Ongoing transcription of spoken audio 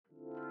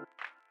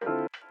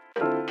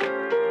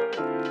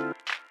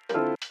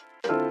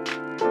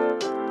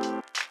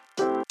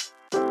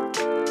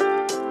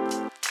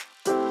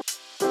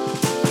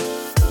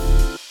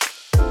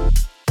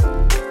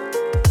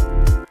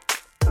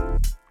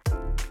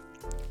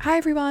Hi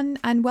everyone,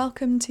 and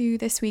welcome to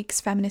this week's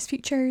Feminist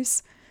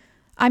Futures.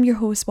 I'm your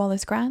host,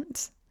 Wallace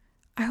Grant.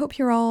 I hope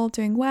you're all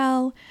doing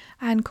well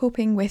and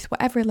coping with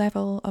whatever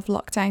level of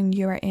lockdown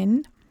you are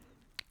in.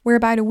 We're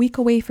about a week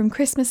away from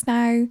Christmas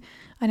now,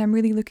 and I'm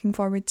really looking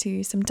forward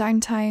to some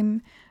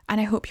downtime,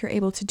 and I hope you're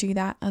able to do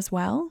that as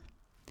well.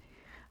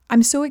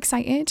 I'm so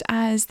excited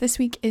as this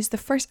week is the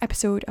first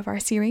episode of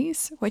our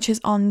series, which is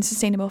on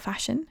sustainable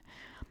fashion.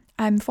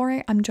 For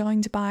it, I'm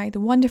joined by the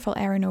wonderful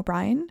Erin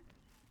O'Brien.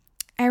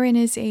 Erin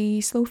is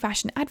a slow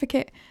fashion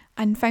advocate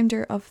and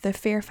founder of the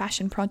Fair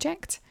Fashion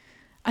Project,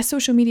 a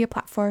social media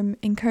platform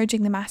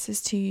encouraging the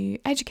masses to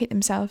educate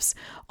themselves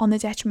on the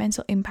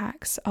detrimental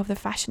impacts of the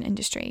fashion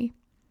industry.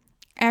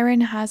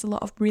 Erin has a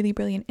lot of really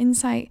brilliant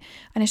insight,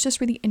 and it's just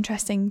really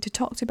interesting to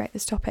talk to about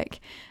this topic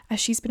as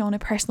she's been on a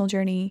personal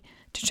journey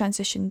to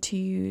transition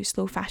to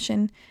slow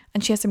fashion,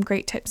 and she has some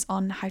great tips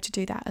on how to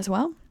do that as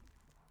well.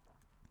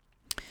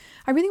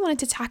 I really wanted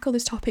to tackle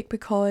this topic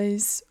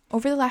because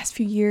over the last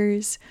few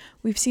years,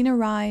 we've seen a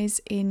rise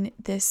in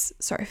this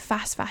sort of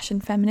fast fashion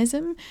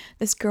feminism,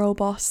 this girl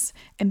boss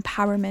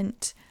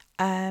empowerment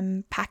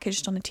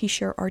packaged on a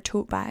t-shirt or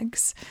tote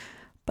bags.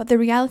 But the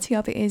reality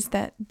of it is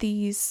that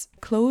these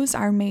clothes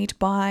are made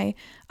by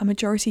a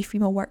majority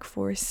female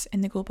workforce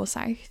in the global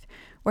south,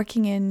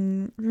 working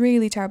in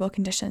really terrible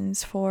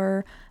conditions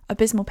for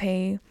abysmal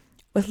pay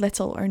with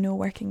little or no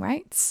working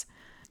rights.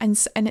 And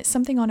it's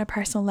something on a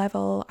personal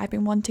level I've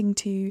been wanting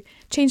to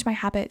change my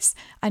habits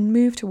and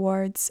move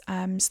towards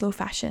slow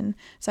fashion.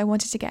 So I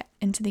wanted to get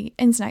into the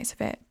ins and outs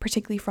of it,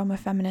 particularly from a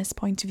feminist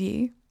point of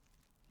view.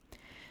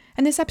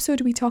 In this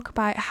episode, we talk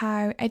about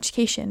how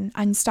education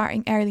and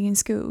starting early in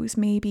schools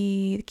may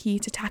be the key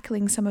to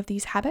tackling some of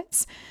these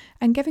habits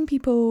and giving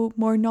people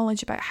more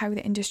knowledge about how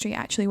the industry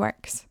actually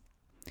works.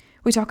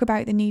 We talk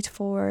about the need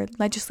for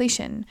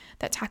legislation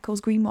that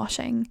tackles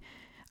greenwashing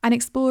and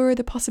explore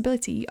the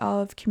possibility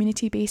of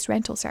community-based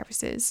rental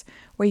services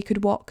where you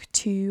could walk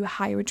to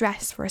hire a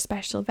dress for a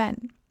special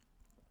event.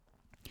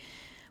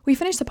 We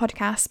finish the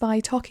podcast by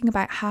talking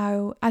about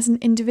how, as an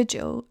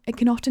individual, it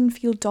can often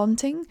feel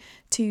daunting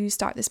to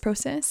start this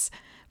process,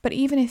 but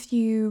even if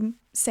you,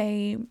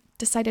 say,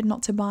 decided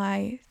not to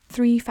buy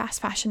 3 fast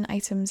fashion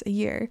items a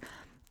year,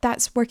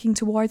 that's working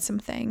towards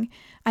something,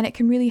 and it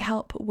can really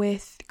help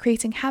with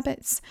creating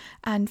habits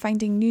and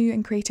finding new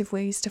and creative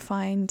ways to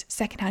find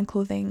secondhand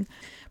clothing,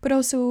 but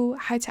also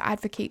how to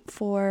advocate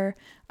for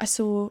a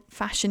slow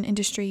fashion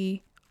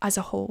industry as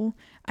a whole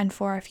and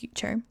for our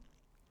future.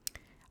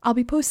 I'll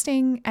be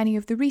posting any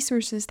of the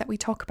resources that we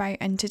talk about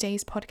in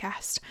today's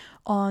podcast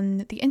on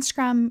the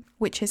Instagram,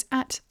 which is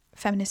at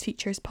Feminist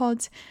Futures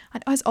Pod.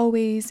 And as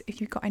always, if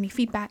you've got any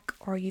feedback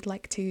or you'd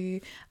like to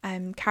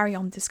carry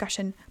on the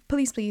discussion,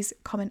 please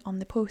comment on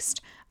the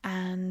post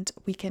and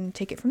we can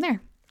take it from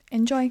there.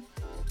 Enjoy.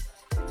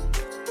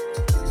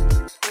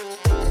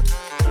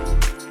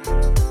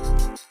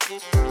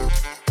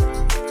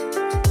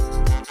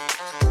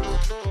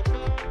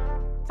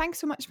 Thanks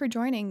so much for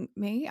joining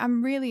me.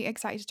 I'm really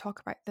excited to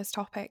talk about this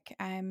topic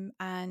and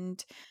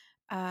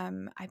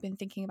I've been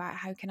thinking about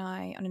how can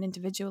I, on an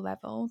individual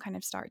level, kind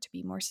of start to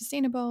be more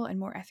sustainable and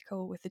more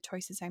ethical with the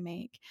choices I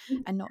make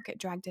and not get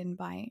dragged in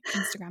by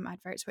Instagram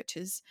adverts, which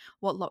is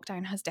what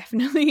lockdown has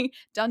definitely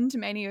done to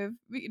many of,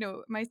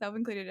 myself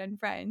included and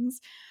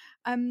friends.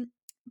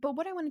 But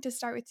what I wanted to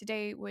start with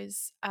today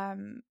was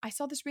I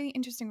saw this really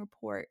interesting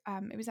report.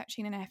 It was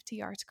actually an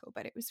NFT article,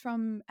 but it was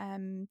from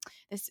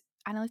this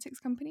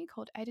analytics company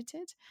called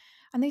Edited.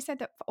 And they said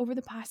that over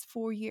the past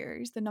 4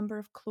 years, the number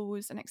of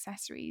clothes and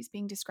accessories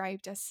being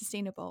described as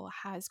sustainable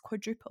has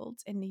quadrupled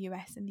in the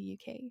US and the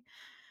UK.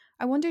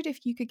 I wondered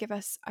if you could give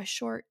us a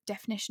short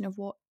definition of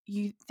what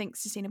you think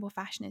sustainable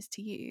fashion is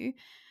to you,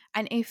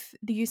 and if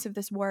the use of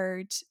this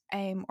word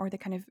or the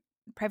kind of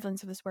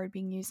prevalence of this word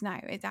being used now,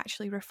 it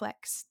actually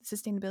reflects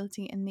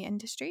sustainability in the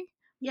industry.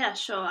 Yeah,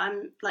 sure.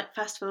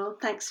 First of all,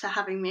 thanks for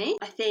having me.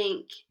 I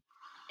think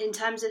in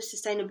terms of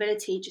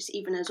sustainability, just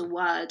even as a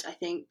word, I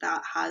think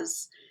that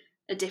has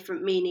a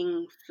different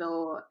meaning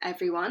for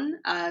everyone.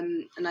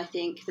 And I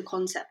think the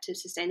concept of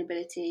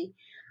sustainability,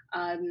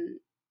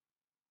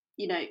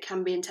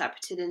 can be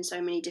interpreted in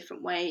so many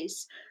different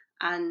ways.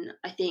 And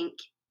I think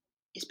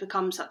it's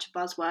become such a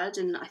buzzword,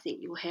 and I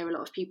think you'll hear a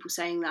lot of people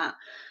saying that.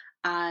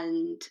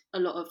 And a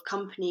lot of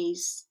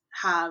companies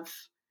have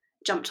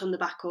jumped on the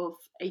back of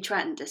a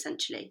trend,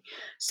 essentially.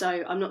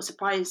 So I'm not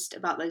surprised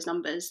about those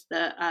numbers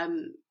that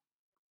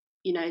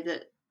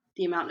that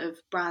the amount of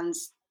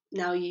brands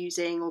now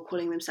using or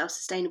calling themselves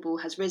sustainable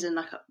has risen.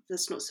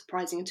 That's not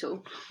surprising at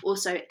all.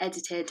 Also,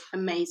 Edited,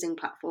 amazing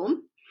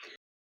platform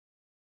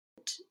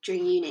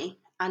during uni,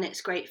 and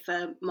it's great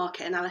for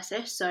market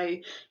analysis. So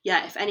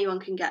yeah, if anyone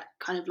can get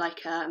kind of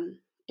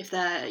if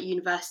they're at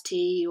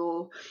university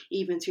or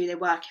even through their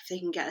work, if they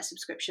can get a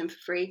subscription for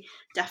free,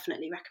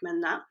 definitely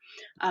recommend that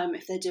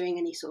if they're doing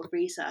any sort of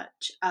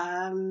research.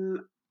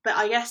 But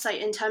I guess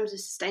in terms of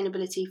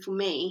sustainability for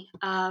me,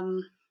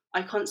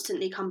 I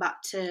constantly come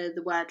back to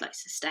the word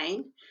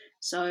sustain.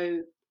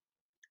 So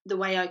the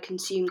way I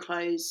consume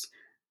clothes,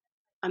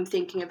 I'm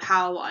thinking of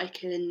how I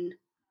can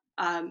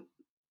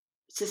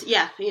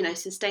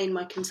sustain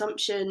my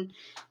consumption.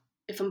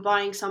 If I'm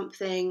buying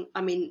something,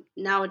 I mean,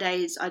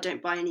 nowadays I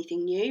don't buy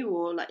anything new,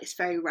 or like it's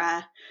very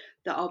rare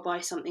that I'll buy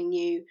something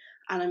new.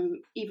 And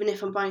even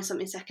if I'm buying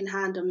something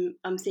secondhand,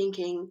 I'm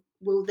thinking,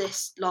 will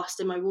this last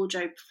in my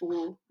wardrobe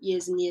for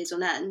years and years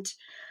on end?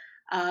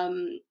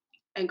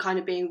 And kind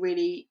of being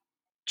really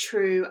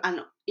true,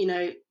 and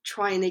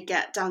trying to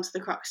get down to the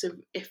crux of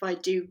if I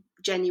do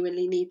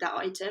genuinely need that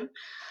item.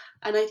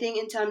 And I think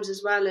in terms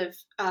as well of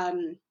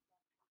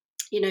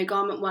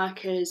garment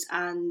workers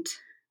and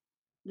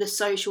the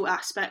social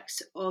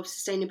aspects of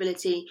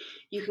sustainability,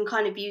 you can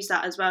kind of use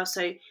that as well.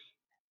 So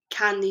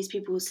can these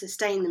people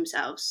sustain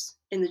themselves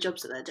in the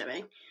jobs that they're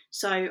doing?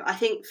 So I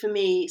think for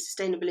me,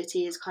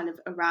 sustainability is kind of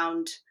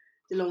around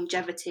the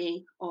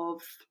longevity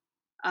of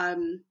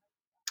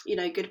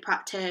good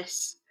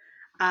practice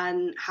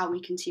and how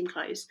we consume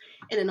clothes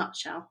in a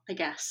nutshell, I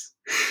guess.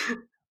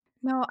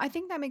 No, I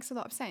think that makes a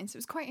lot of sense. It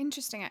was quite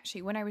interesting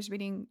actually when I was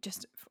reading,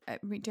 just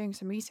doing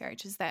some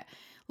research, is that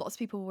lots of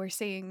people were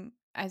saying,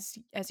 as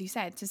you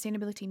said,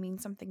 sustainability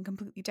means something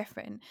completely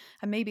different,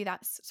 and maybe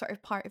that's sort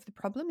of part of the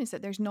problem, is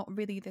that there's not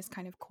really this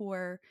kind of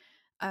core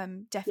Yeah.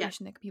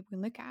 definition that people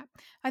can look at.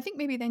 I think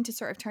maybe then to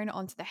sort of turn it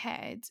onto the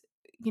head,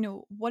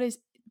 what is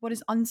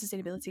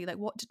unsustainability? Like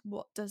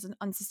what does an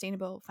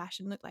unsustainable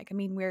fashion look like? I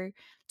mean, we're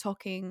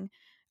talking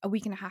a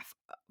week and a half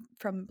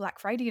from Black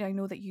Friday, and I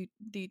know that you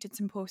did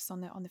some posts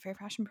on the Fair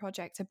Fashion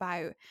Project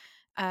about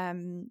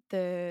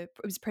it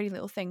was Pretty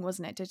Little Thing,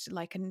 wasn't it? Did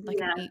like an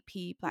Yeah. 8p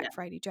Yeah. Black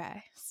Friday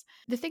dress.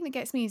 The thing that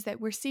gets me is that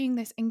we're seeing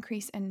this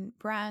increase in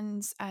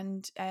brands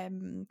and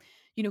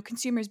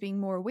consumers being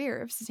more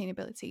aware of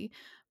sustainability,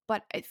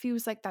 but it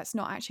feels like that's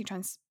not actually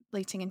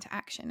translating into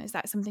action. Is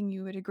that something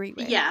you would agree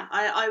with? Yeah,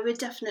 I would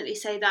definitely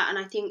say that. And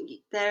I think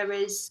there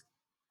is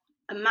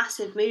a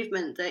massive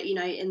movement that,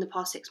 in the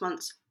past 6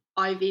 months,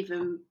 I've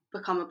even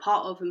become a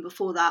part of. And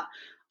before that,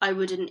 I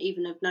wouldn't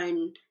even have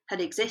known had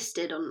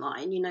existed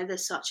online.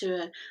 There's such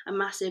a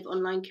massive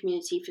online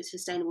community for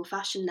sustainable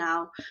fashion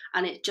now,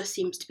 and it just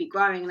seems to be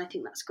growing. And I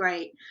think that's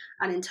great.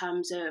 And in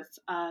terms of,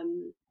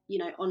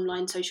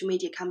 online social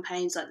media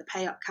campaigns like the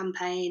Pay Up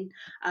campaign,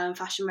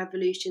 Fashion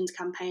Revolutions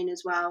campaign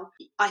as well.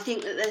 I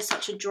think that there's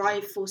such a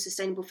drive for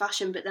sustainable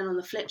fashion, but then on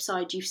the flip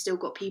side, you've still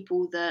got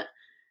people that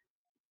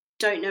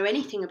don't know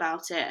anything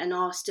about it and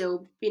are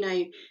still,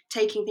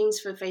 taking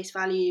things for face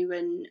value,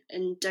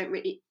 and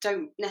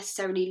don't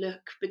necessarily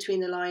look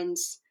between the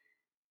lines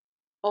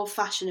of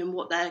fashion and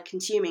what they're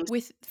consuming.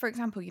 With, for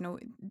example,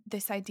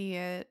 this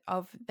idea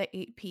of the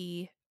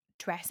 8p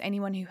dress,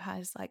 anyone who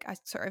has like a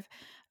sort of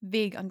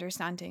vague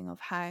understanding of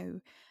how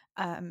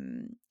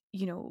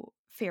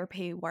fair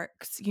pay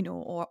works,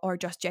 or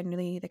just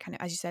generally the kind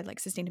of, as you said, like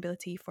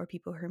sustainability for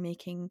people who are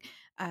making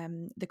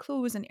the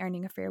clothes and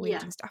earning a fair wage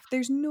Yeah. and stuff,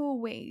 there's no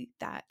way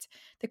that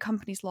the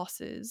company's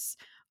losses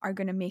are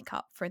going to make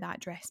up for that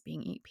dress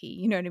being 8p.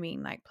 You know what I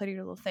mean? Like Pretty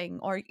Little Thing,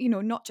 or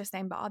not just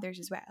them but others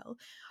as well,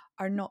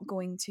 are not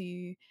going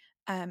to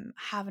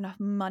have enough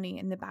money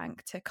in the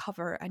bank to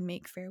cover and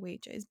make fair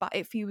wages. But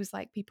it feels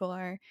like people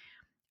are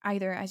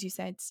either, as you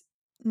said,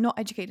 not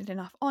educated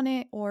enough on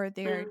it, or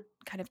they're Mm.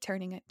 kind of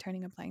turning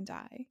a blind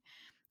eye.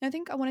 And I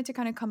think I wanted to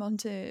kind of come on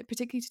to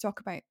particularly to talk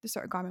about the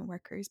sort of garment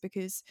workers,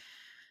 because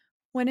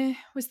when I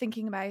was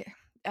thinking about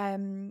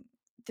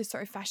the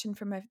sort of fashion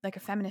from a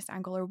feminist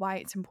angle, or why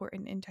it's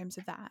important in terms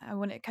of that, I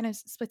want to kind of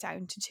split out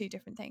into two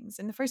different things.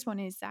 And the first one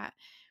is that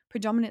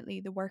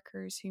predominantly the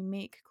workers who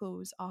make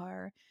clothes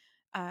are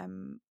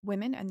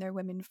women, and they're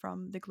women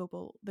from the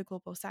global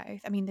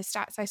south. I mean, the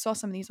stats, I saw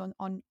some of these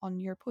on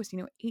your post.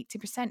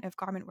 80% of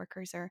garment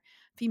workers are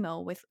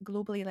female, with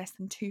globally less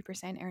than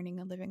 2% earning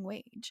a living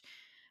wage.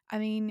 I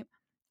mean,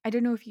 I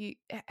don't know if you,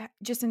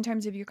 just in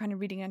terms of your kind of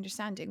reading and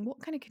understanding,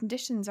 what kind of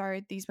conditions are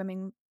these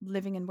women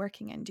living and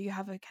working in? Do you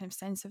have a kind of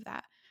sense of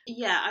that?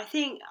 Yeah, I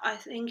think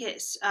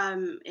it's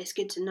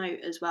good to note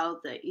as well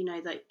that,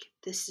 like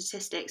the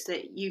statistics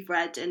that you've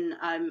read, and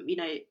I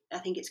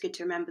think it's good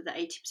to remember that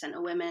 80%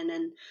 are women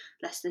and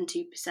less than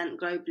 2%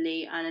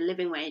 globally earn a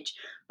living wage.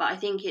 But I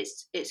think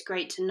it's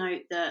great to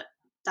note that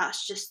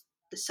that's just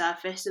the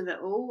surface of it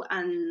all,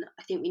 and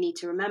I think we need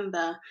to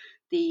remember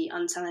the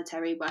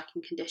unsanitary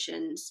working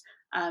conditions,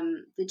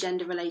 the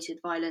gender related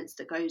violence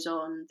that goes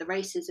on, the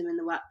racism in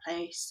the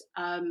workplace.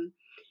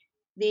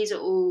 These are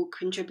all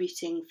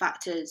contributing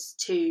factors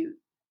to,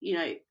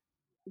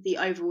 the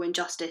overall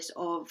injustice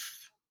of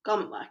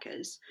garment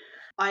workers.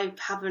 I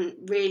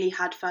haven't really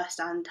had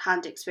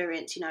first-hand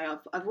experience.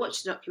 I've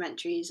watched the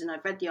documentaries and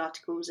I've read the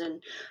articles,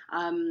 and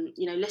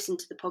listened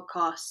to the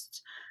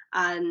podcasts,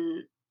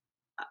 and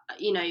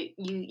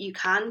you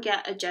can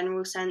get a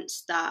general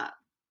sense that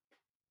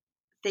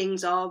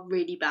things are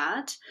really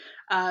bad.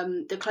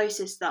 The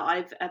closest that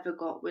I've ever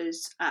got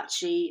was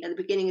actually at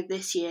the beginning of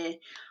this year.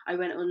 I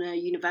went on a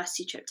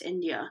university trip to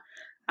India,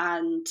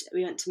 and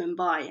we went to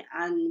Mumbai,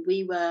 and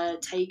we were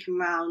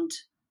taken around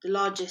the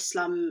largest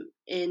slum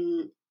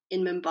in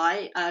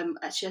Mumbai.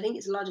 Actually, I think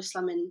it's the largest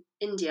slum in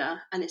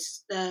India, and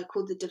it's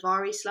called the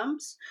Diwari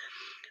slums.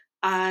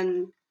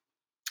 And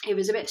it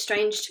was a bit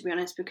strange, to be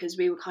honest, because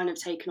we were kind of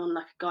taken on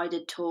like a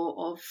guided tour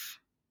of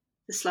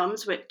the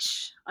slums,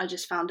 which I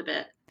just found a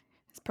bit,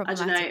 It's I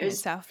don't know, problematic it in was,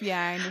 itself.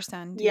 Yeah, I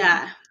understand.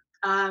 Yeah.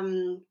 yeah.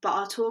 But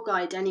our tour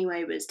guide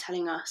anyway was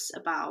telling us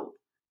about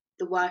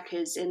the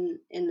workers in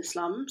the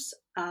slums,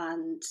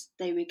 and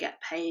they would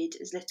get paid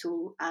as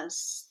little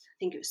as, I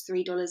think it was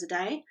 $3 a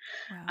day.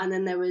 Wow. And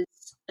then there was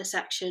a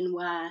section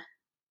where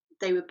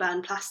they would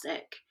burn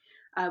plastic.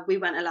 We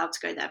weren't allowed to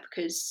go there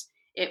because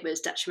it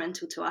was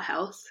detrimental to our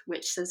health,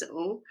 which says it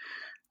all,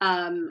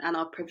 and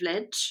our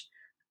privilege.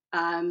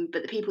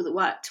 But the people that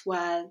worked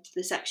where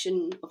the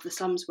section of the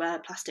slums where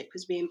plastic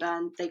was being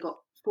burned, they got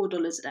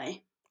 $4 a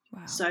day.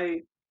 Wow. So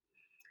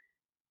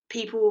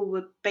people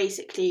were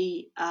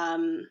basically,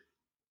 I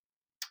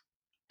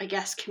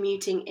guess,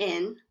 commuting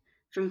in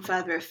from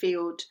further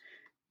afield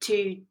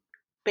to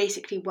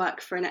basically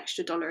work for an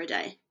extra dollar a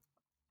day.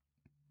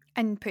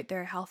 And put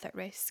their health at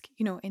risk,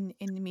 you know, in the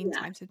Yeah,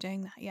 meantime of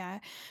doing that. Yeah.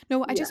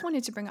 No, I yeah, just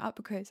wanted to bring it up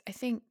because I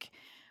think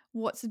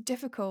what's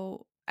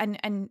difficult,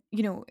 and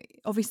you know,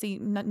 obviously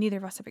neither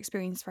of us have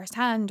experienced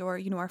firsthand, or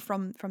you know, are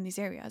from these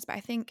areas, but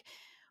I think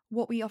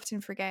what we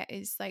often forget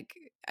is, like,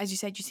 as you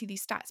said, you see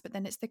these stats, but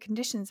then it's the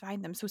conditions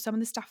behind them. So some of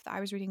the stuff that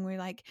I was reading were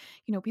like,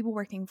 you know, people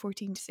working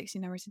 14 to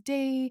 16 hours a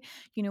day,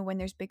 you know, when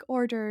there's big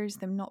orders,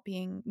 them not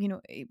being, you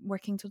know,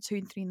 working till 2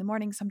 and 3 in the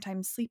morning,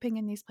 sometimes sleeping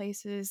in these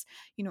places,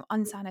 you know,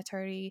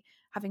 unsanitary,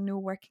 having no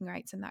working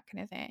rights and that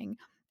kind of thing.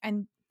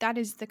 And that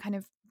is the kind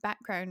of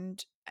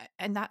background,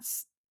 and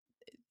that's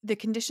the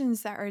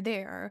conditions that are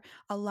there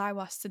allow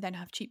us to then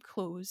have cheap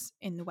clothes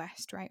in the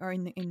West, right, or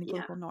in the yeah.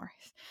 global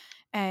North.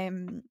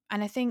 And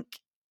I think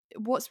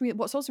what's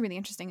also really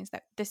interesting is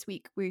that this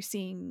week we're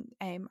seeing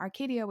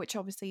Arcadia, which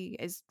obviously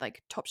is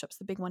like Topshop's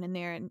the big one in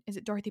there, and is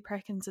it Dorothy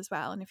Perkins as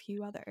well, and a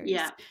few others.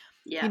 Yeah,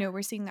 You yeah, know,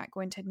 we're seeing that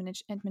go into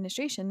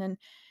administration. And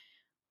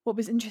what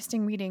was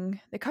interesting reading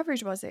the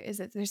coverage is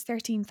that there's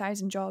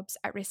 13,000 jobs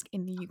at risk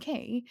in the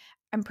UK,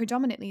 and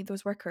predominantly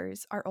those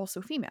workers are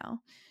also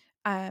female.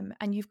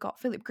 And you've got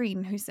Philip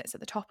Green, who sits at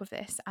the top of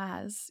this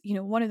as, you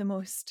know, one of the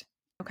most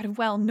kind of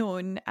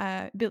well-known,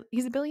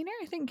 he's a billionaire,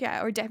 I think,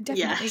 yeah, or definitely,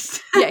 yes.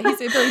 yeah,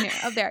 he's a billionaire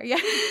up there, yeah.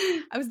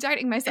 I was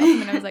doubting myself,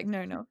 and then I was like,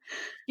 no.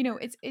 You know,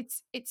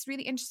 it's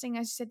really interesting,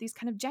 as you said, these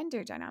kind of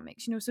gender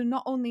dynamics, you know. So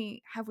not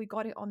only have we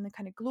got it on the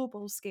kind of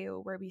global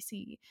scale where we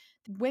see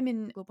the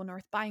women global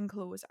north buying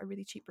clothes at a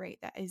really cheap rate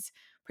that is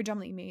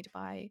predominantly made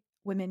by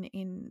women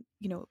in,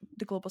 you know,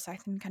 the global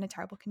south in kind of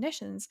terrible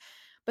conditions,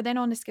 but then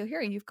on a scale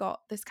here, you've got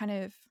this kind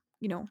of,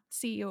 you know,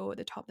 CEO at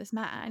the top, this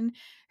man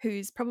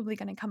who's probably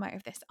going to come out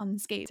of this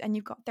unscathed, and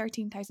you've got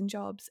 13,000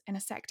 jobs in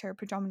a sector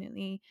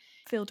predominantly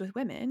filled with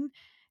women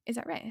is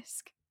at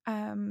risk.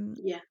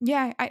 Yeah.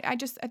 Yeah, I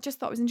just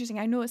thought it was interesting.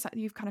 I know it's that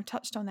you've kind of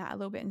touched on that a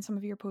little bit in some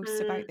of your posts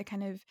Mm, about the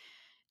kind of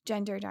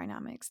gender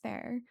dynamics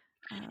there.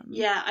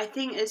 yeah, I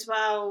think as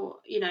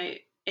well, you know,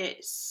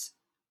 it's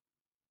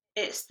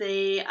it's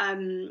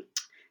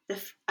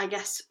I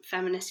guess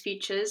feminist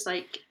futures,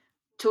 like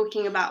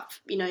talking about,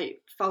 you know,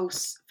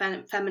 false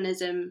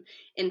feminism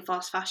in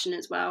fast fashion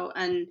as well,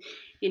 and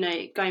you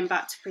know, going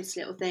back to Pretty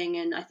Little Thing,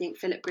 and I think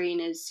Philip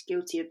Green is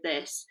guilty of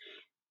this.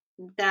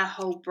 Their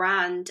whole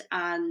brand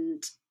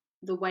and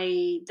the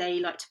way they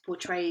like to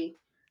portray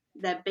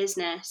their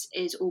business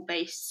is all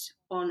based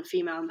on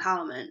female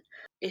empowerment.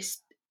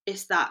 It's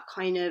it's that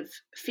kind of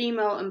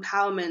female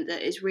empowerment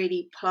that is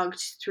really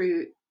plugged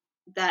through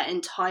their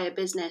entire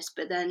business,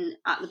 but then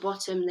at the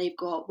bottom they've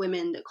got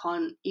women that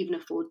can't even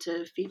afford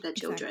to feed their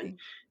children. Exactly.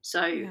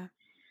 So, Yeah.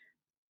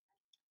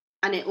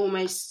 and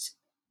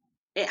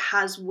it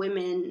has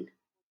women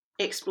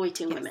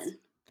exploiting Yes. women.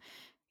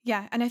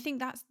 Yeah, and I think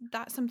that's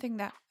something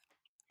that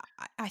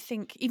I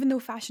think, even though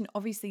fashion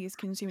obviously is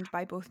consumed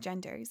by both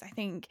genders, I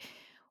think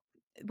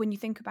when you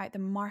think about the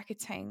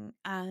marketing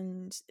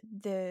and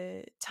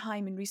the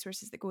time and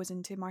resources that goes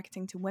into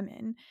marketing to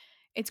women,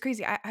 it's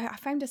crazy. I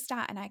found a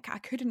stat, and I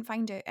couldn't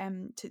find it.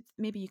 To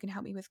maybe you can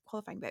help me with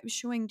qualifying, but it was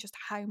showing just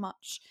how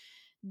much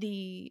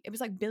it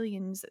was like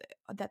billions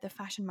that the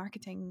fashion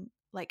marketing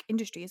like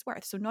industry is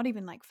worth. So not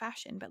even like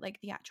fashion, but like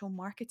the actual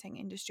marketing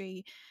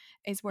industry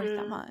is worth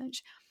that Mm,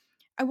 much.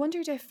 I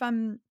wondered if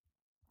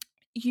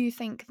you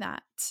think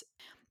that,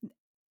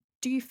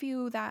 do you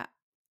feel that,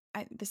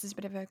 this is a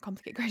bit of a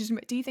complicated question,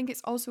 but do you think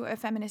it's also a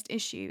feminist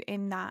issue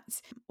in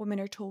that women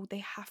are told they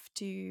have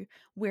to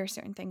wear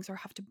certain things or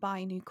have to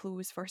buy new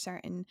clothes for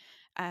certain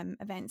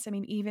events? I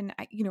mean, even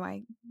you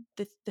know,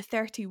 the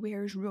 30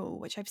 wears rule,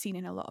 which I've seen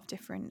in a lot of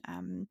different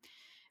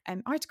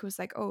articles,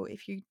 like, oh,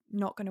 if you're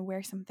not going to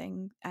wear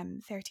something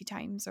 30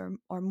 times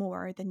or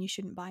more, then you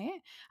shouldn't buy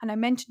it. And I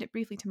mentioned it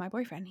briefly to my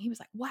boyfriend. He was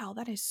like, wow,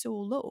 that is so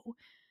low.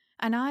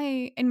 And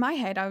in my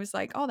head, I was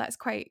like, oh, that's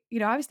quite, you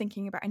know, I was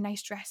thinking about a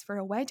nice dress for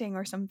a wedding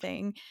or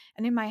something.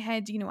 And in my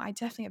head, you know, I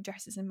definitely have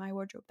dresses in my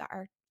wardrobe that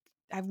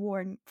I've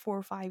worn 4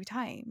 or 5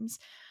 times.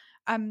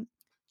 Um,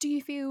 do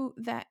you feel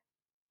that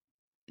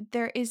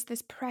there is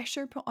this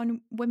pressure put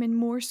on women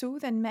more so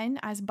than men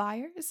as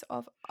buyers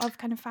of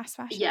kind of fast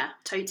fashion? yeah,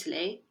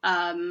 totally.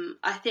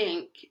 I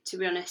think, to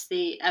be honest,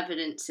 the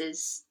evidence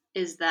is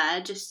is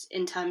there, just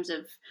in terms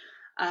of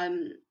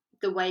um,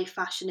 the way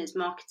fashion is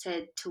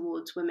marketed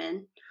towards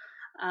women.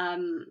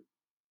 Um,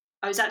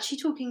 I was actually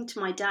talking to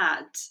my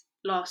dad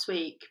last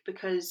week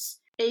because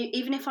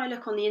even if I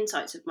look on the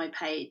insights of my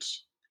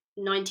page,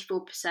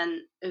 94%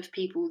 of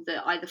people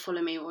that either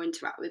follow me or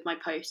interact with my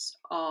posts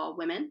are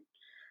women.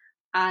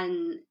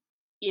 And,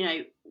 you know,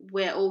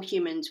 we're all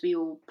humans, we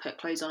all put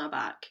clothes on our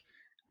back.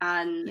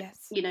 And,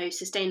 Yes. you know,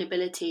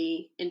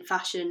 sustainability in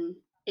fashion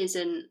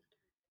isn't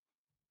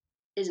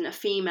a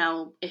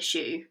female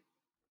issue.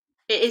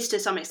 It is to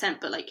some extent,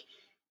 but like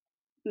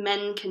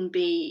men can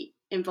be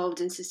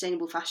involved in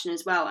sustainable fashion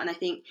as well. And I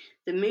think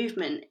the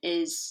movement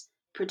is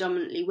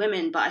predominantly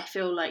women, but I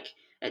feel like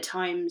at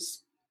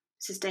times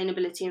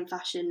sustainability in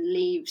fashion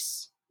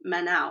leaves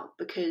men out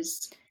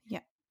because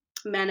Yeah.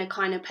 men are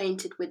kind of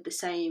painted with the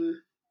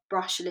same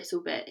brush a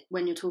little bit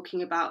when you're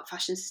talking about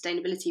fashion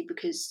sustainability,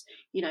 because,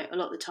 you know, a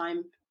lot of the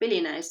time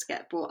billionaires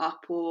get brought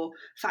up or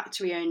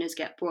factory owners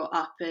get brought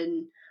up,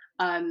 and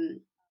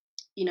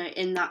you know,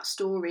 in that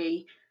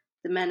story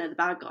the men are the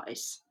bad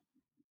guys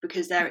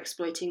because they're Yeah.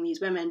 exploiting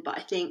these women. But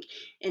I think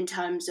in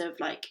terms of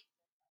like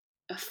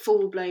a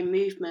full-blown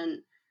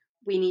movement,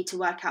 we need to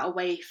work out a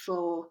way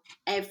for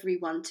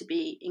everyone to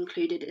be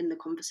included in the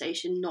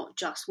conversation, not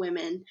just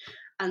women.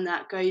 And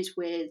that goes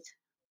with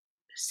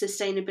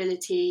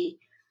sustainability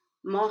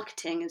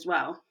marketing as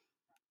well,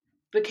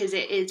 because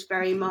it is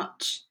very Completely.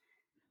 much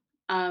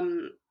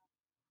um,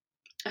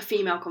 a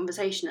female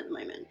conversation at the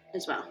moment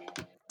as well.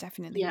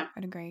 Definitely. Yeah.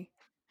 I'd agree.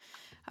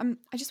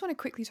 I just want to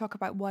quickly talk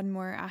about one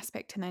more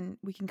aspect, and then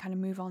we can kind of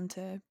move on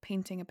to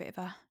painting a bit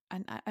of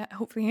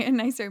hopefully a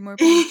nicer, more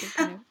positive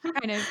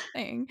kind of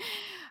thing.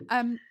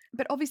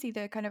 But obviously,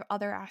 the kind of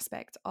other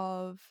aspect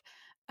of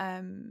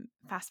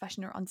fast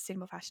fashion or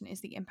unsustainable fashion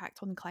is the impact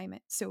on the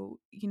climate. So,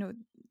 you know,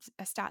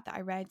 a stat that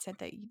I read said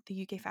that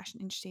the UK fashion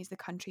industry is the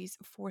country's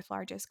fourth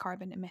largest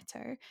carbon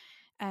emitter.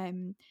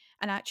 And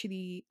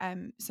actually,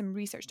 some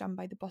research done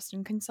by the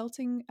Boston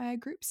Consulting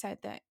Group said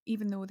that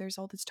even though there's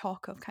all this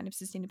talk of kind of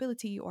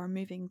sustainability or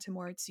moving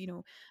towards, you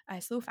know,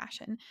 slow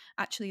fashion,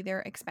 actually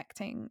they're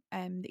expecting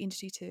the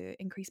industry to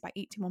increase by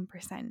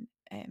 81%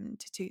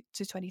 to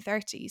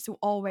 2030. So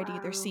already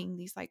they're Wow. seeing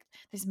these like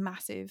this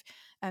massive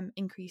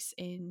increase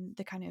in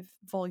the kind of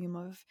volume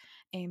of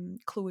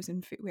clothes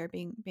and footwear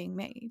being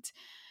made.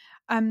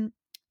 Um,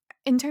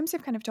 in terms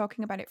of kind of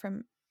talking about it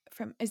from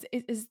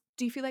is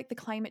do you feel like the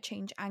climate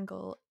change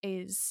angle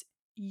is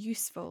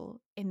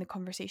useful in the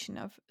conversation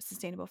of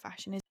sustainable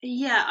fashion? Is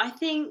Yeah, I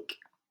think,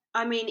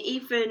 I mean,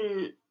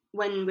 even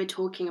when we're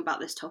talking about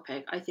this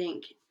topic, I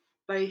think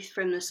both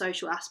from the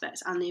social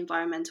aspects and the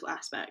environmental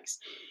aspects,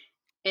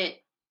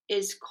 it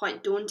is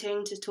quite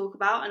daunting to talk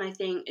about. And I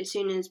think as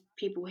soon as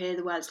people hear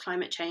the words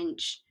climate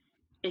change,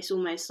 it's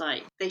almost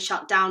like they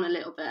shut down a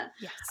little bit.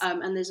 yes.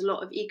 And there's a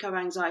lot of eco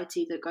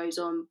anxiety that goes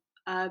on.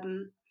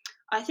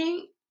 I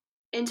think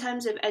in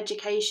terms of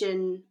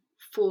education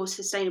for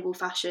sustainable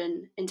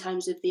fashion, in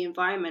terms of the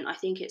environment, I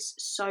think it's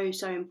so,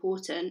 so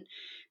important,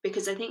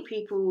 because I think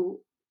people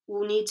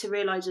will need to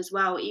realize as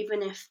well,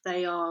 even if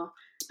they are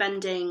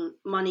spending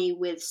money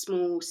with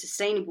small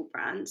sustainable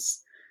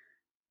brands,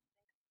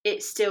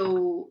 it's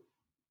still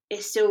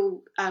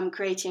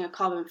creating a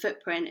carbon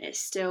footprint. It's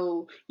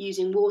still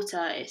using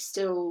water. It's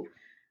still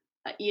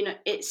you know,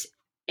 it's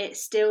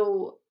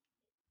still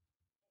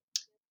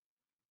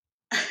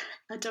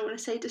I don't want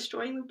to say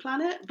destroying the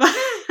planet, but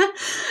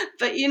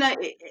but you know,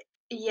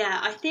 yeah,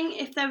 I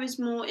think if there was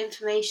more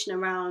information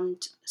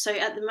around. So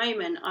at the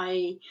moment,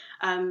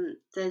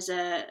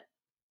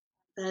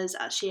 there's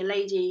actually a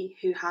lady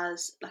who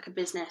has like a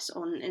business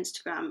on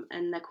Instagram,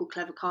 and they're called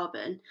Clever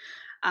Carbon,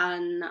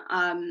 and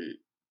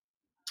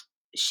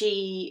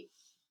she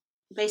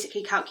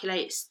basically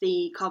calculates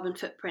the carbon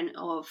footprint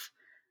of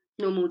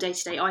normal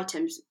day-to-day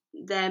items.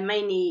 They're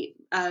mainly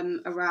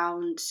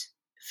around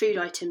food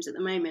items at the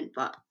moment,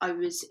 but I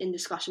was in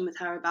discussion with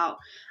her about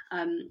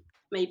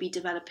maybe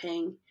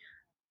developing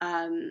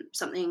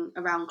something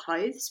around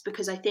clothes,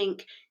 because I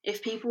think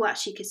if people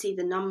actually could see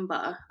the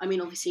number, I mean,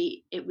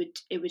 obviously it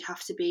would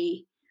have to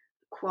be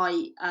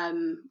quite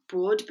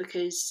broad,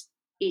 because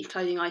each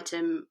clothing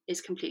item is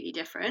completely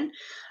different.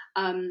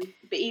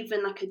 But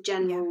even like a Yeah.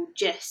 general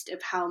gist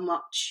of how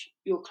much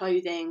your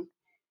clothing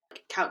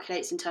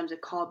calculates in terms of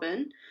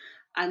carbon.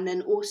 And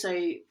then also,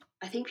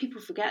 I think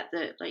people forget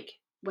that like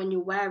when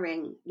you're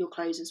wearing your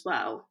clothes as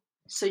well,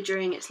 so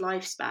during its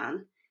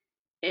lifespan,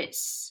 it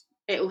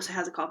also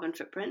has a carbon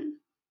footprint.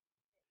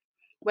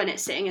 When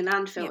it's sitting in Yeah.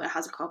 landfill, it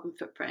has a carbon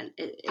footprint.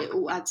 It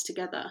all adds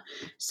together.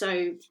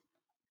 So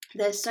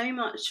there's so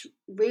much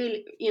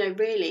really, you know,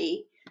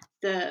 really,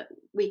 that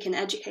we can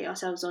educate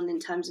ourselves on in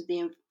terms of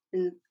the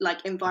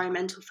like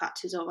environmental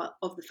factors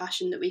of the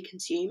fashion that we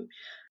consume.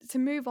 To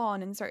move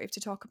on and sort of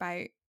to talk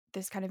about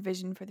this kind of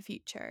vision for the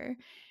future,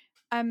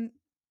 um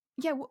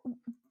yeah,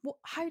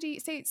 how do you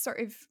say it's sort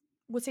of,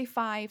 we'll say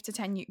 5 to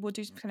 10 years, we'll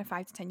do kind of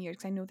 5 to 10 years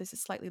because I know this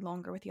is slightly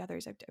longer with the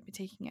others. I've been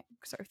taking it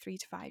sort of 3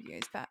 to 5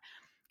 years, but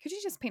could you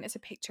just paint us a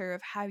picture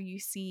of how you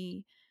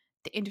see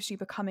the industry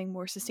becoming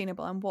more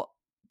sustainable and what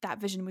that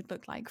vision would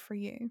look like for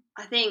you?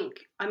 I think,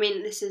 I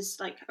mean, this is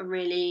like a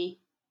really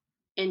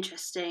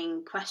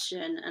interesting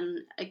question, and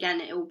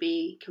again, it will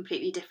be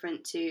completely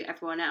different to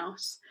everyone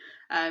else.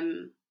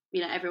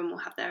 Everyone will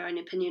have their own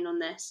opinion on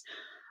this.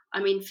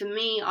 I mean, for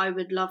me, I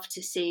would love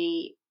to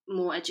see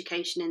more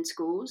education in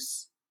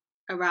schools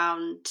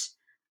around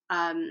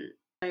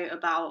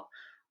about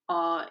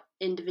our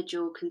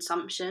individual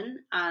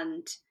consumption,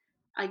 and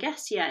I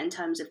guess, yeah, in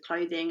terms of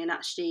clothing, and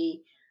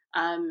actually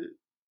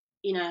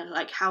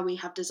like how we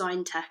have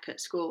design tech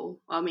at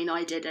school. I mean,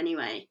 I did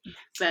anyway,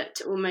 but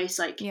to almost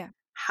like Yeah.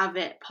 have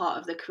it part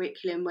of the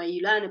curriculum where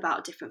you learn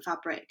about different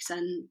fabrics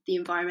and the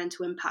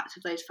environmental impact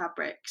of those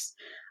fabrics.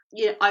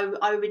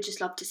 I would just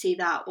love to see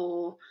that,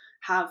 or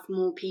have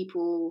more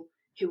people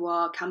who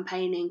are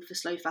campaigning for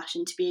slow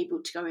fashion to be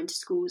able to go into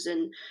schools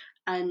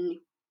and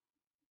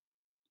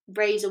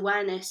raise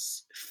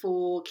awareness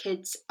for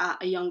kids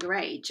at a younger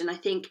age. And I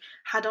think,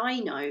 had I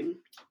known,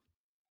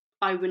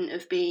 I wouldn't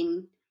have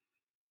been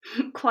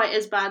quite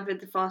as bad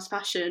with the fast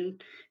fashion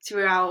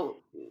throughout,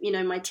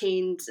 my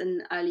teens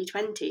and early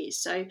 20s.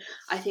 So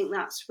I think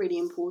that's really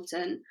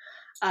important.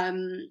 I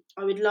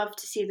would love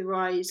to see the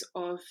rise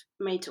of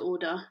made to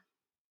order.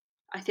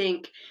 I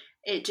think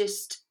it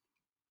just,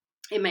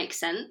 it makes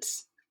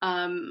sense.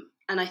 And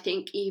I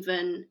think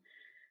even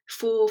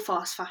for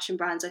fast fashion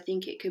brands, I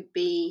think it could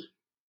be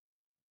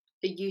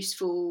a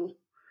useful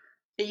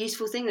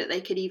thing that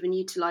they could even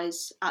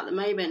utilize at the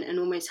moment, and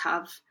almost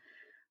have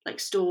like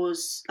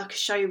stores, like a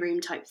showroom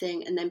type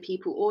thing, and then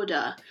people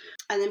order,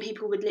 and then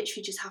people would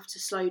literally just have to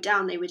slow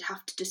down. They would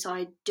have to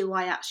decide, do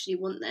I actually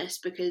want this,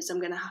 because I'm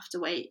going to have to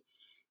wait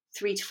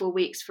 3 to 4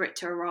 weeks for it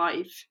to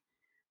arrive,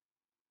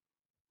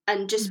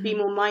 and just be Mm-hmm.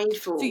 more So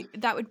mindful.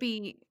 that would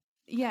be,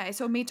 yeah,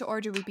 so made to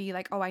order would be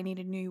like, oh, I need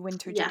a new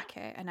winter Yeah,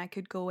 jacket, and I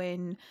could go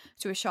in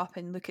to a shop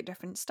and look at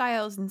different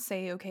styles and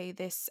say, okay,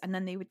 this, and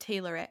then they would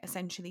tailor it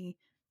essentially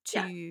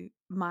yeah, to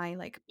my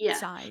like yeah.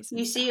 size and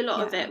You see a stuff.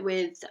 lot of Yeah. it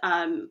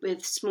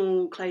with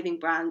small clothing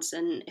brands,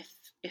 and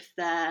if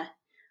they're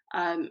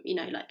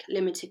like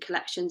limited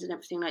collections and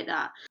everything like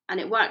that,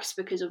 and it works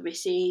because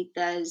obviously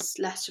there's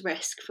less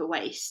risk for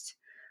waste,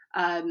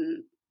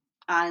 um,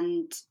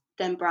 and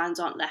then brands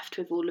aren't left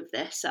with all of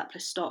this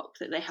surplus stock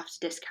that they have to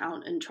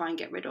discount and try and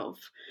get rid of,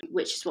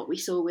 which is what we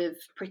saw with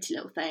Pretty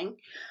Little Thing.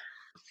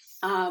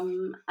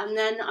 And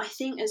then I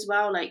think as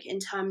well, like in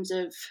terms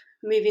of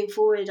moving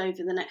forward over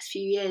the next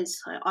few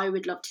years, I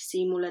would love to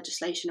see more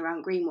legislation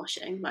around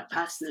greenwashing. Like Yes.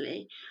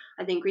 personally,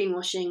 I think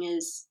greenwashing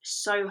is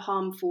so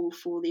harmful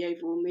for the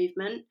overall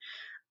movement.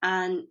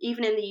 And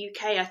even in the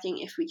UK, I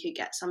think if we could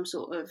get some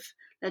sort of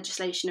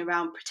legislation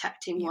around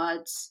protecting Yeah.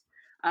 words,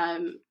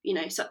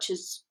 such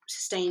as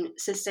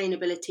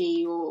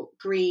sustainability or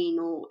green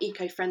or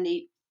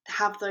eco-friendly,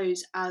 have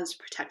those as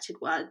protected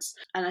words.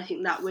 And I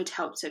think that would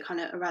help to kind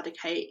of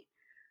eradicate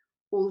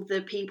all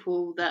the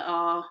people that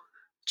are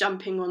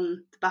jumping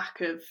on the back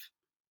of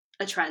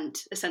a trend,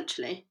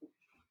 essentially.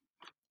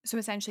 So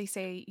essentially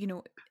say,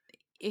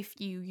 if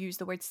you use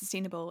the word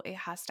sustainable, it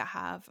has to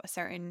have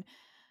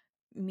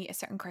meet a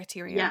certain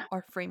criteria Yeah,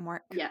 or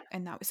framework, yeah.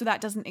 and so that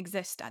doesn't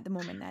exist at the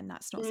moment. Then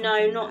that's not No,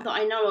 something not that.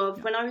 that I know of.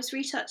 No. When I was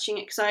researching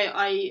it, because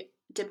I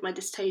did my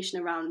dissertation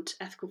around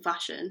ethical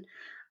fashion,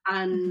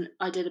 Mm-hmm. and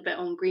I did a bit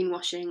on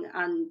greenwashing,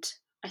 and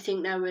I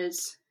think there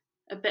was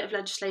a bit of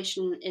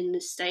legislation in the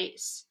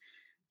States.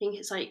 I think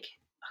it's like,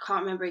 I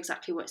can't remember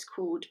exactly what it's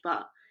called,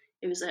 but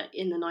it was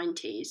in the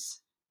 90s,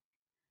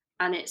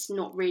 and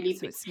So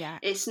it's, yeah.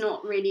 it's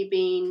not really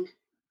been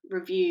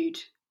reviewed,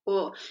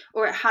 or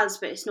it has,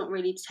 but it's not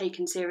really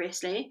taken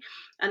seriously.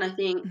 And I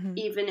think Mm-hmm.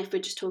 even if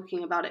we're just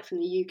talking about it from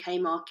the UK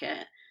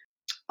market,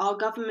 our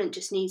government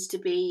just needs to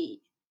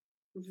be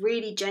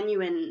really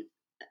genuine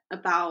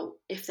about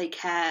if they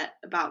care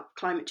about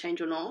climate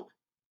change or not.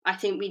 I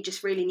think we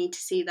just really need to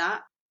see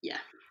that. Yeah.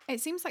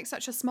 It seems like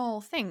such a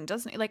small thing,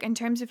 doesn't it? Like in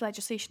terms of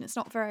legislation, it's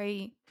not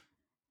very.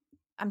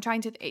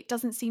 It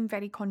doesn't seem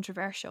very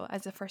controversial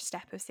as a first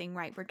step of saying,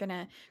 right, we're going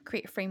to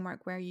create a framework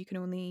where you can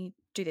only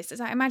do this.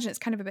 As I imagine it's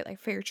kind of a bit like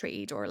fair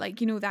trade or like,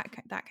 that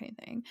kind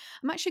of thing.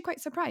 I'm actually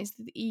quite surprised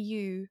that the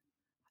EU,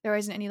 there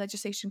isn't any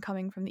legislation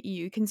coming from the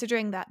EU,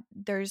 considering that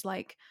there's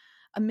like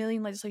a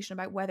million legislation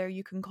about whether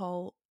you can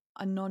call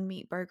a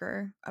non-meat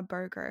burger a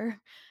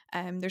burger.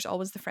 There's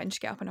always the French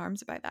get up in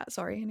arms about that.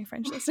 Sorry, any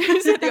French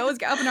listeners. They always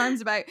get up in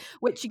arms about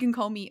which you can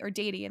call meat or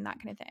dairy and that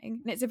kind of thing.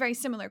 And it's a very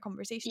similar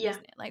conversation, Yeah.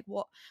 isn't it? Like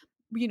what,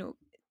 you know,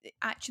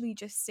 actually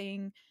just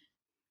saying,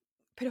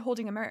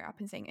 holding a mirror up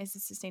and saying, is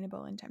this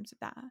sustainable in terms of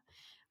that?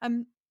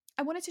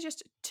 I wanted to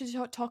just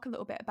to talk a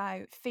little bit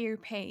about fair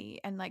pay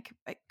and like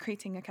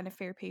creating a kind of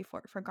fair pay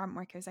for garment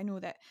workers. I know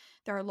that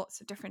there are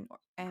lots of different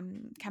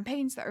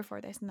campaigns that are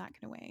for this and that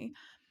kind of way.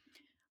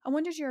 I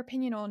wondered your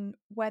opinion on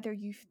whether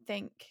you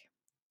think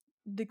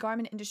the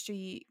garment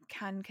industry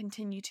can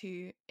continue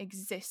to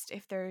exist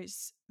if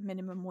there's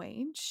minimum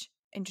wage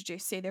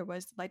introduced. Say there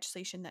was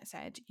legislation that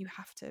said you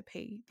have to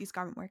pay these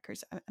garment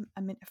workers a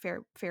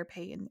fair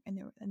pay in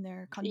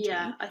their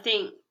Yeah, country. I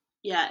think,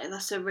 yeah,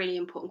 that's a really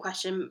important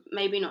question.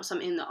 Maybe not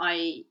something that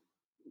I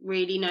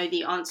really know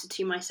the answer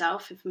to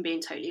myself, if I'm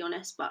being totally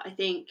honest. But I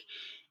think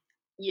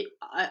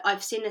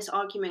I've seen this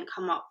argument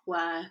come up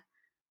where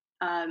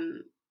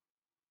um,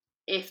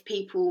 if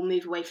people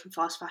move away from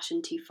fast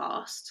fashion too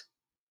fast,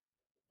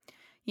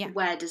 Yeah.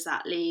 where does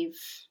that leave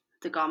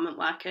the garment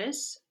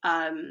workers?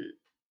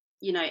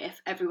 If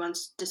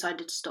everyone's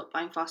decided to stop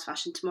buying fast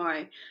fashion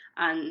tomorrow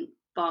and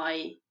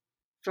buy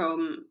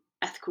from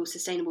ethical,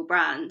 sustainable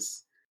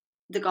brands,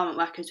 the garment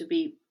workers would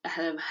be a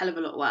hell of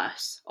a lot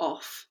worse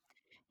off.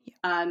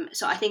 Yeah.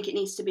 So I think it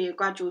needs to be a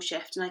gradual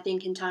shift. And I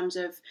think in terms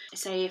of,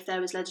 say, if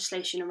there was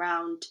legislation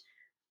around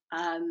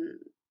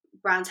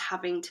brands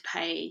having to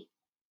pay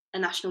a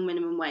national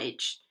minimum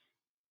wage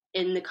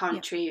in the Yeah.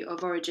 country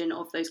of origin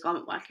of those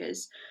garment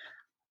workers,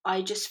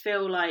 I just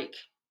feel like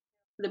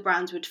the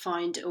brands would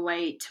find a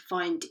way to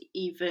find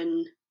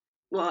even,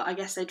 well, I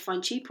guess they'd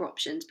find cheaper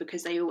options,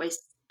 because they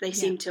Yeah.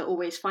 seem to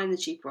always find the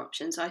cheaper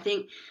option. So I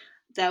think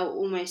they'll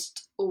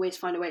almost always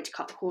find a way to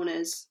cut the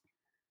corners,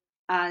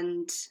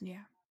 and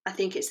Yeah. I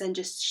think it's then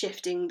just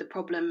shifting the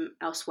problem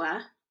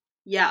elsewhere.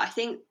 Yeah, I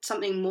think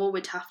something more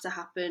would have to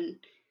happen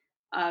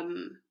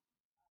um,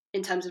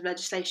 in terms of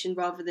legislation,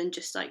 rather than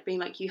just like being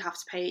like you have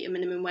to pay a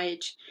minimum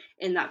wage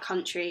in that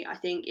country. I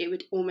think it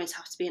would almost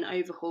have to be an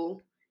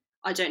overhaul.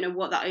 I don't know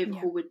what that Yeah.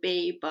 overhaul would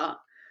be,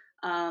 but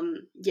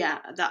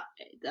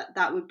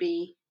that would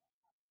be.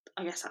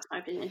 I guess that's my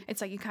opinion.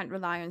 It's like you can't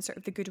rely on sort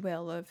of the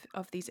goodwill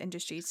of these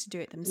industries to do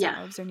it Yeah.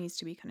 themselves. There needs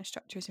to be kind of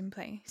structures in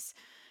place.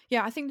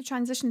 Yeah, I think the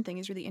transition thing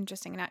is really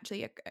interesting, and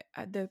actually,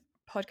 the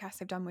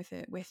podcast I've done with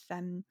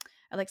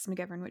Alexa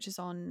McGivern, which is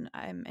on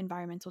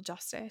environmental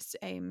justice,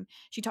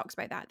 she talks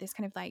about that, this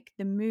kind of like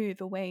the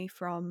move away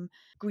from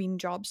green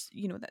jobs,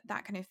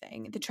 that kind of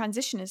thing. The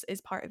transition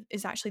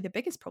is actually the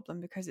biggest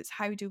problem, because it's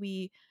how do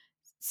we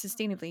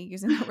sustainably,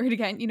 using that word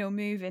again,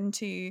 move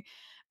into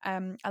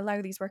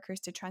allow these workers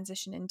to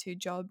transition into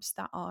jobs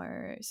that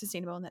are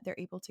sustainable and that they're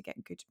able to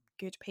get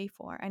good pay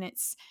for. And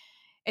it's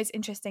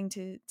interesting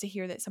to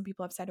hear that some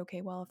people have said,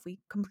 okay, well, if we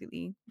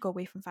completely go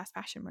away from fast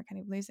fashion, we're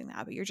kind of losing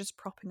that, but you're just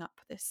propping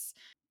up this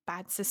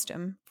bad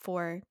system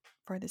for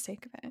the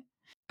sake of it.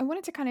 I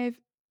wanted to kind of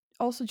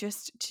also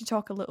just to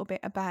talk a little bit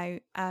about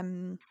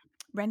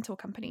rental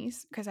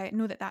companies, because I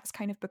know that that's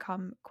kind of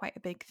become quite a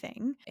big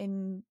thing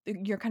in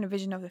your kind of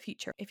vision of the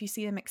future. If you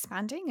see them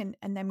expanding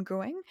and them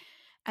growing,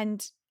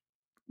 and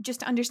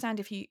just to understand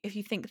if you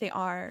think they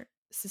are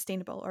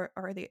sustainable,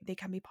 or they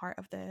can be part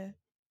of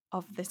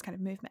this kind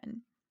of movement.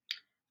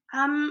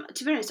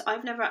 To be honest,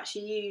 I've never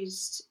actually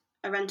used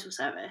a rental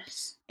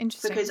service,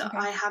 Interesting. because Okay.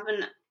 I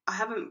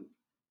haven't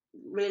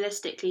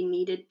realistically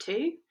needed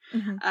to.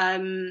 Mm-hmm.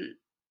 Um,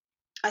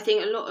 I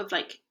think a lot of,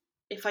 like,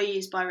 if I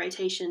use By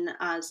Rotation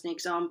as an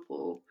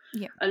example,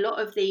 Yeah. a lot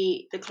of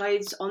the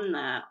clothes on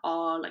there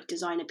are like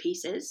designer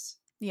pieces.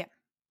 Yeah.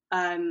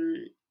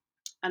 Um,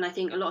 and I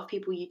think a lot of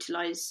people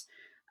utilize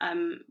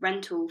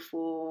rental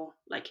for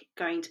like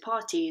going to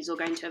parties or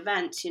going to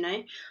events,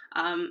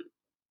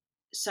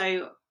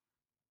 so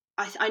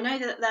I know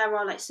that there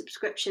are like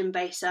subscription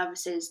based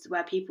services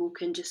where people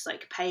can just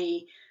like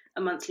pay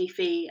a monthly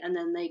fee, and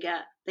then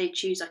they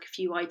choose like a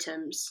few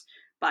items,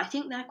 but I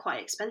think they're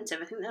quite expensive.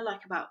 I think they're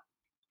like about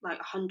like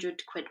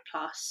 100 quid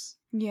plus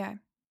Yeah.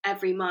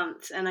 every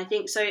month, and I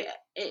think so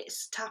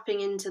it's tapping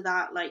into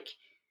that like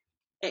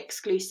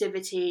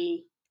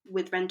exclusivity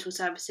with rental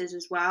services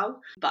as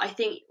well. But I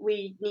think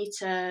we need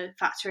to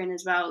factor in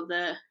as well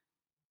the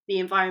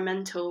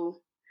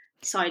environmental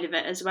side of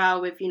it as well,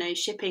 with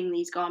shipping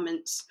these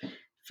garments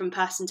from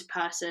person to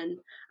person,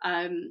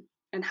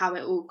 and how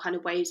it all kind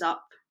of weighs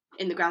up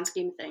in the grand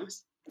scheme of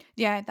things.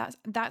 Yeah,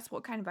 that's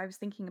what kind of I was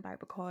thinking about,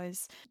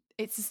 because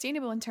it's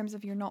sustainable in terms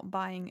of you're not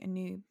buying a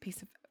new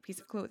piece of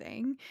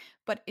clothing,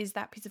 but is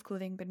that piece of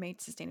clothing been made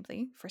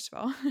sustainably, first of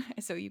all?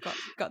 So you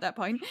got that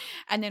point.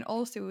 And then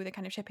also the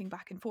kind of shipping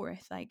back and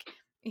forth, like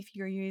if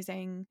you're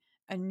using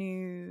a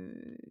new,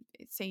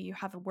 say you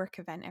have a work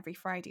event every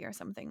Friday or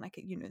something, like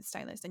the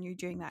stylist, and you're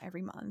doing that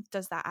every month,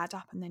 does that add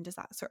up, and then does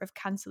that sort of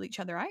cancel each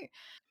other out?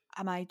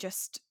 am I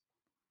just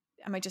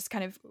am I just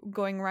kind of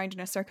going around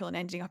in a circle and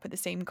ending up at the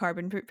same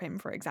carbon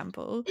footprint, for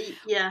example?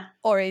 Yeah.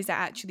 Or is it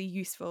actually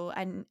useful?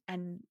 And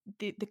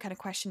the kind of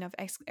question of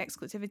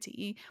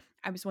exclusivity,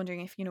 I was wondering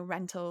if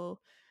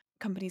rental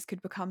companies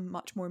could become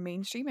much more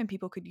mainstream and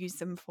people could use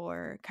them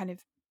for kind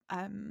of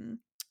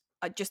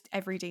just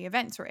everyday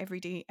events or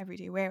everyday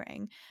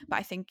wearing. But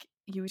I think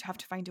you would have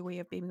to find a way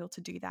of being able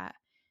to do that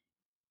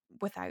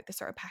without the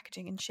sort of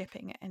packaging and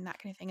shipping and that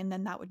kind of thing, and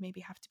then that would maybe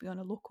have to be on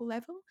a local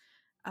level.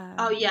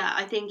 Oh yeah,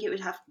 I think it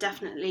would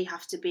definitely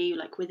have to be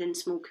like within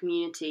small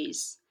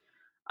communities.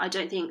 I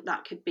don't think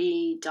that could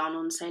be done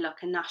on, say,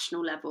 like a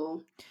national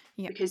level,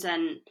 Yeah. because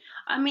then,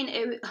 I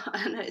mean,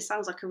 I know it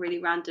sounds like a really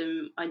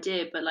random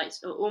idea, but like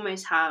to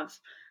almost have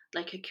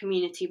like a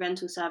community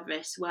rental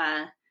service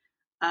where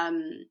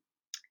um,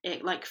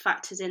 it like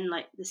factors in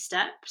like the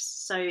steps.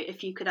 So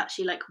if you could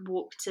actually like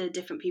walk to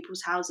different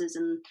people's houses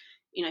and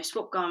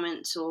swap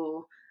garments,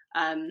 or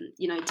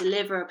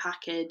deliver a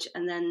package,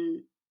 and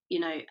then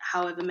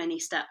however many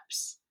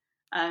steps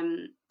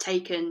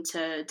taken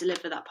to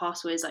deliver that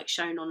parcel is like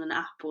shown on an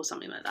app or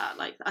something like that.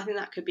 Like I think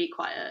that could be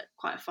quite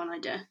a fun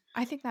idea.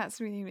 I think that's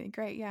really, really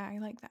great. Yeah, I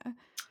like that.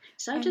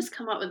 So I've just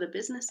come up with a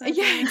business Yeah,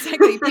 idea.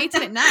 exactly.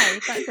 Patent it now.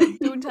 That's it.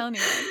 Don't tell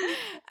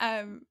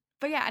anyone.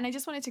 But yeah, and I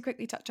just wanted to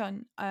quickly touch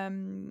on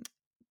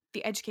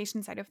the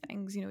education side of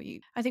things.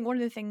 I think one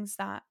of the things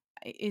that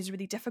is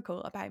really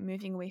difficult about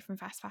moving away from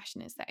fast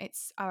fashion is that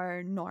it's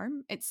our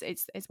norm. It's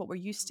what we're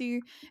used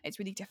to. It's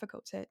really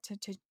difficult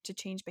to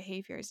change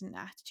behaviors and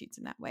attitudes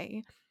in that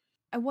way.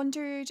 I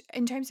wondered,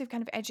 in terms of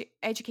kind of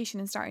education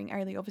and starting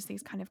early, obviously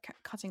is kind of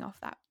cutting off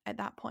that at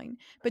that point.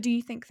 But do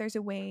you think there's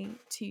a way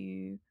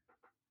to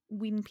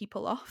wean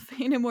people off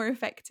in a more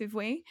effective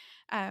way?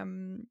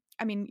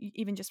 I mean,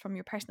 even just from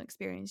your personal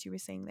experience, you were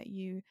saying that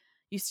you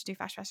used to do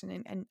fast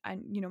fashion, and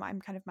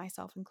I'm kind of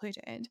myself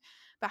included.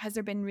 But has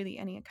there been really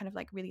any kind of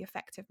like really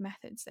effective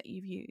methods that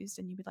you've used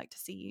and you would like to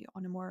see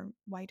on a more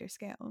wider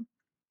scale?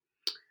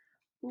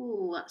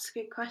 Ooh, that's a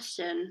good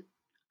question.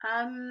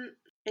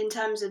 In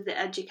terms of the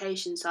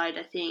education side,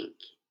 I think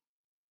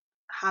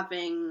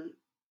having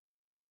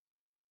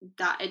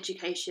that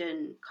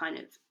education kind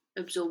of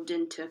absorbed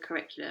into a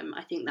curriculum,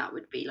 I think that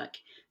would be like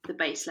the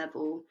base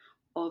level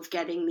of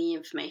getting the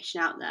information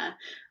out there.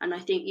 And I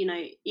think,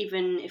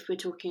 even if we're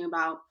talking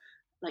about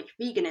like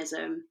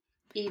veganism,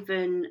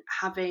 even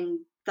having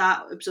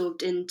that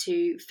absorbed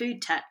into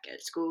food tech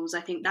at schools,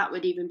 I think that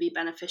would even be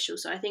beneficial.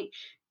 So I think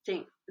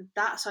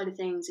that side of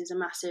things is a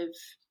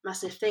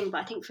massive thing.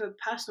 But I think from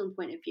a personal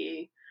point of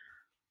view,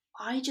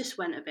 I just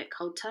went a bit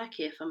cold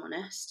turkey, if I'm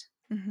honest.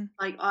 Mm-hmm.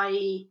 Like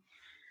I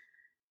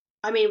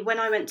mean, when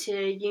I went to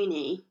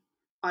uni,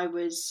 I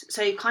was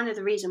so kind of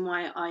the reason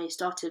why I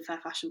started Fair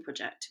Fashion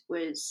Project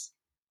was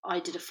I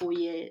did a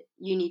 4-year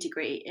uni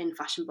degree in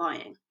fashion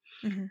buying,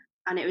 Mm-hmm.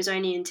 and it was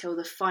only until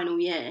the final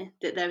year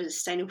that there was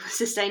a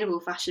sustainable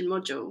fashion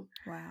module,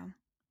 Wow.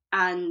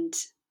 and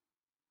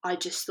I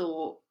just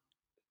thought,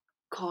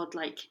 God,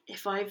 like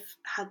if I've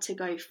had to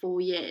go 4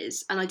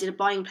 years, and I did a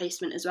buying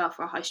placement as well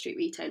for a high street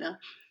retailer,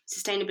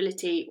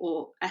 sustainability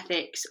or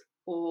ethics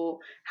or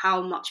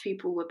how much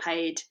people were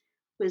paid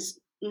was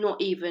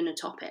not even a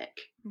topic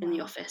in the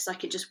Wow. office.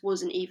 Like it just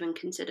wasn't even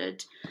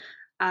considered.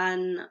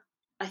 And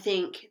I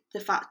think the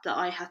fact that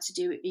I had to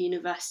do a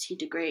university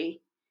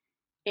degree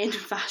in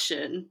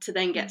fashion to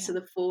then get to Yeah.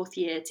 the 4th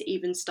year to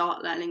even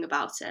start learning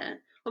about it.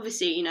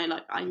 Obviously,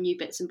 like I knew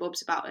bits and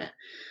bobs about it.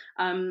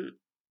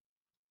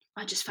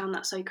 I just found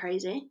that so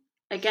crazy.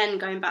 Again,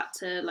 going back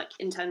to like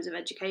in terms of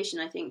education,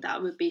 I think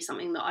that would be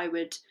something that I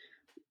would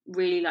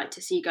really like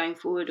to see going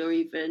forward, or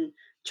even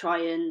try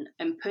and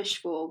push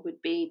for,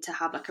 would be to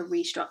have like a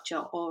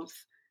restructure of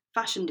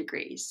fashion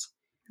degrees.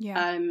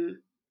 Yeah.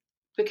 Um,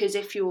 because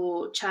if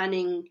you're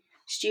churning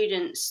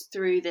students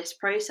through this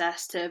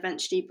process to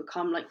eventually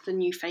become like the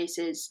new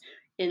faces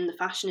in the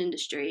fashion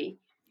industry,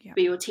 Yeah.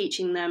 but you're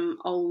teaching them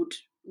old,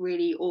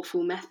 really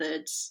awful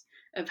methods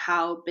of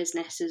how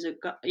businesses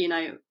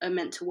are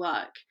meant to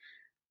work,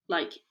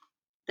 like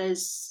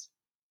there's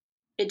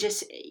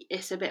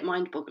it's a bit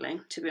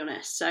mind-boggling, to be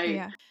honest. So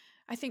Yeah.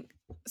 I think,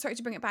 sorry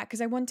to bring it back,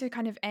 because I want to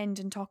kind of end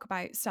and talk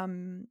about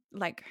some,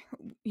 like,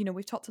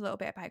 we've talked a little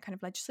bit about kind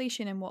of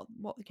legislation and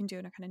what we can do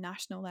on a kind of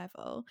national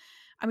level.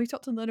 And we've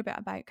talked a little bit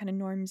about kind of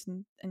norms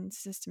and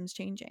systems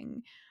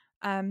changing.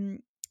 Um,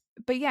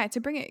 but yeah, to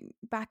bring it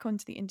back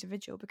onto the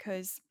individual,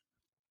 because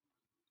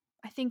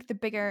I think the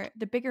bigger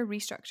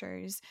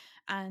restructures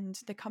and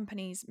the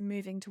companies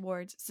moving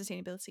towards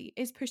sustainability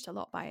is pushed a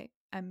lot by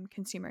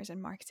consumers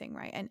and marketing,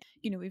 right? And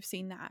we've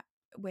seen that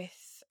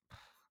with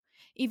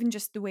even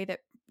just the way that,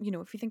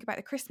 if you think about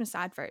the Christmas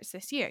adverts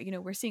this year,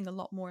 we're seeing a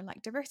lot more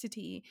like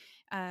diversity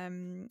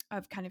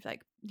of kind of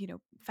like,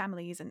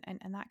 families and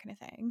that kind of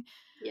thing.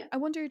 yeah, I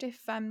wondered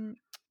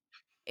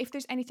if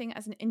there's anything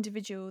as an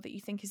individual that you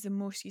think is the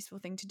most useful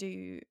thing to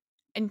do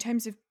in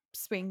terms of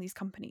swaying these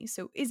companies.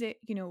 So is it,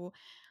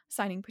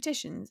 signing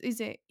petitions?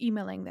 Is it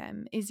emailing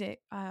them? Is it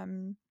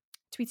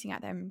tweeting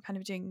at them, kind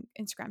of doing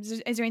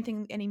Instagrams? Is there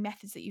anything, any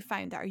methods that you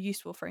found that are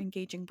useful for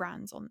engaging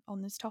brands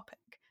on this topic?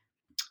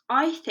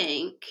 I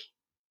think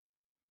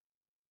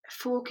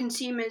for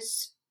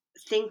consumers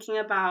thinking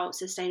about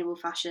sustainable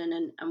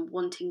fashion and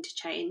wanting to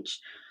change,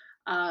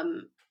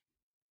 um,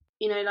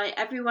 like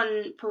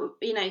everyone,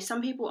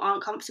 some people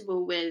aren't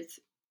comfortable with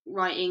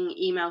writing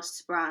emails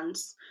to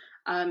brands.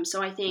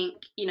 So I think,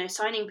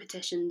 signing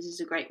petitions is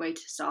a great way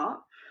to start.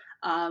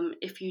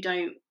 If you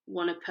don't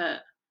want to put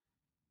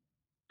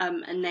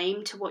a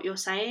name to what you're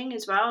saying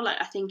as well. Like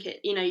I think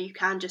you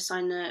can just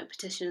sign the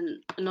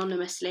petition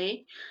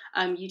anonymously.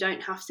 You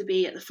don't have to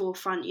be at the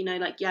forefront,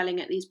 like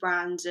yelling at these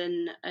brands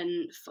and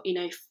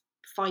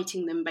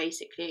fighting them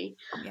basically.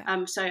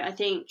 Yeah. So I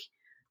think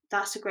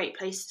that's a great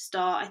place to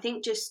start. I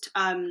think just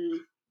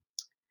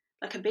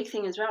like a big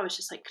thing as well is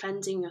just like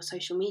cleansing your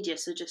social media.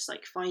 So just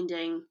like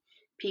finding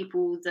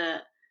people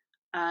that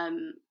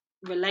um,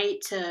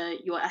 relate to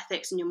your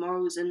ethics and your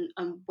morals and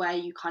where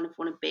you kind of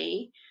want to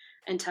be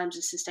in terms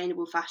of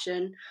sustainable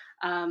fashion.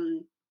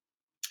 And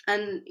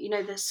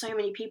there's so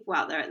many people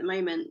out there at the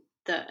moment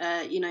that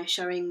are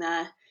showing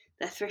their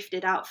their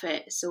thrifted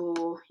outfits,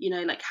 or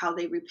like how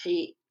they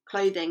repeat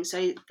clothing.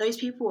 So those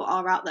people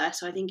are out there.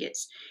 So I think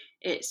it's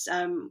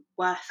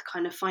worth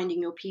kind of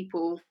finding your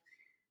people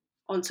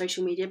on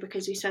social media,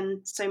 because we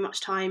spend so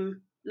much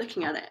time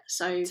looking at it.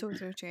 So So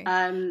true.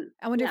 I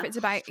wonder if yeah. it's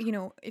about,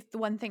 if the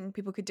one thing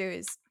people could do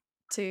is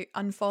to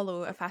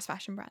unfollow a fast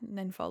fashion brand and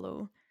then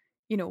follow,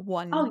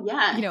 one, Oh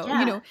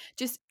yeah.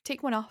 just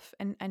take one off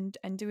and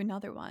do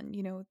another one,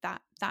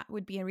 that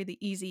would be a really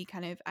easy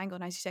kind of angle.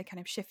 And as you said, kind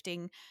of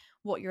shifting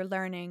what you're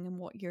learning and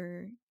what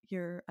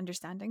you're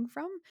understanding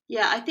from.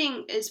 Yeah, I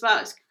think as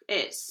well,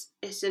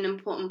 it's an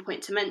important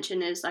point to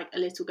mention, is like a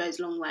little goes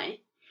a long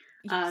way.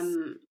 Yes.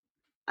 um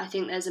I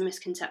think there's a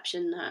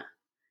misconception that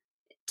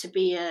to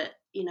be a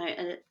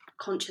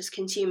conscious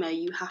consumer,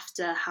 you have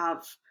to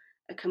have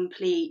a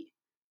complete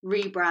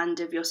rebrand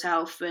of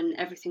yourself and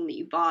everything that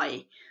you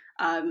buy.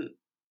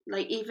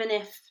 Like, even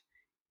if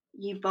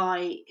you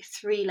buy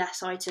 3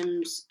 less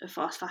items of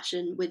fast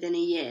fashion within a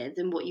year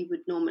than what you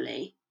would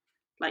normally,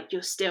 like,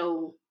 you're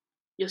still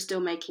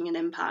making an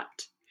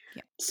impact.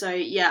 Yeah. So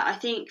yeah, I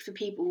think for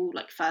people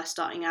like first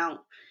starting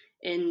out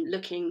in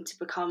looking to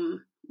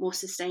become more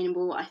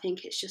sustainable, I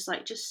think it's just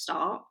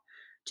start,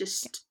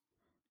 just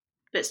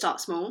but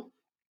start small.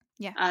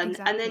 Yeah, And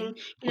exactly.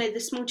 then the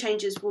small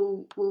changes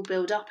will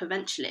build up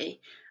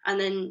eventually, and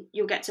then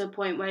you'll get to a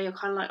point where you're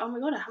kind of like, oh my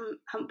god, I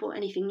haven't bought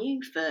anything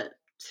new for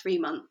 3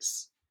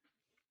 months.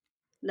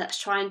 Let's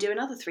try and do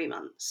another 3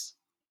 months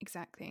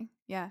Exactly.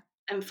 Yeah.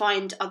 and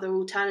find other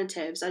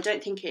alternatives. I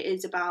don't think it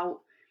is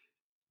about,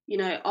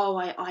 oh,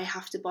 I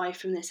have to buy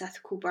from this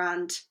ethical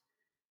brand.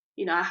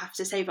 I have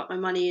to save up my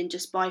money and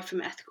just buy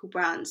from ethical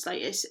brands.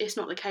 Like, it's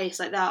not the case.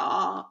 Like, there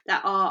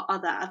are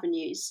other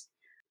avenues.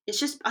 It's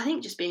just, I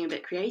think, just being a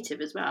bit creative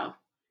as well.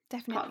 Part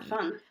of the Definitely.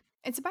 fun.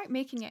 It's about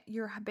making it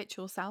your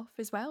habitual self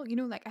as well.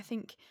 Like I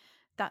think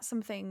that's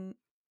something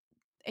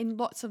in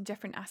lots of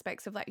different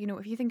aspects of, like,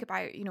 if you think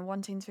about,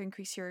 wanting to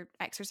increase your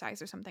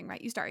exercise or something,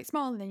 right? You start out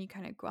small and then you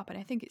kind of go up. And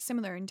I think it's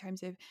similar in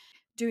terms of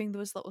doing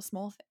those little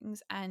small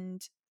things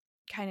and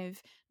kind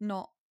of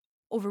not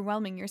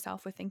overwhelming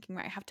yourself with thinking,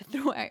 right, I have to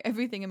throw out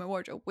everything in my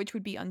wardrobe, which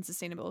would be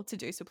unsustainable to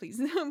do. So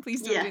please,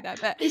 please don't Yeah, do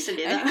that. But please don't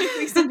do that.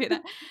 please don't do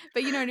that.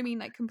 But you know what I mean?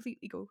 Like,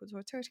 completely go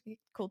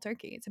cold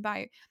turkey. It's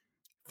about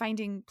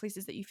finding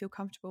places that you feel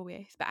comfortable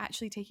with, but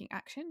actually taking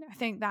action. I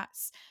think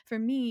that's, for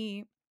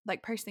me,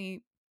 like,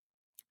 personally,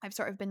 I've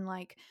sort of been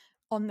like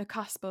on the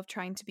cusp of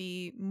trying to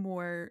be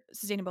more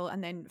sustainable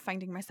and then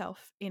finding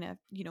myself in a,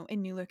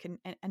 in New Look and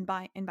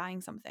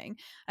buying something.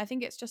 I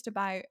think it's just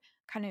about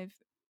kind of,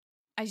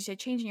 as you said,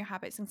 changing your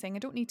habits and saying, I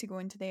don't need to go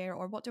into there,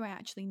 or what do I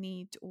actually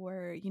need?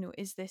 Or,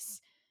 is this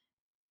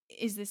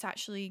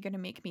actually going to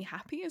make me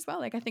happy as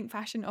well? Like, I think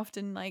fashion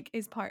often, like,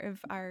 is part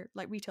of our,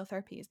 like, retail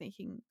therapy, is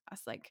making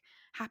us, like,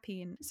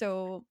 happy. And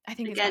so I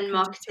think it's about Again,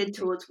 kind of just marketed changing.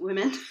 towards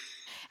women.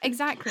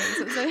 Exactly.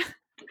 So it's a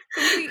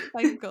complete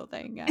cycle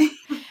thing. Yeah.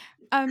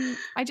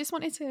 I just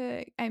wanted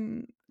to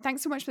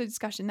thanks so much for the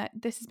discussion. That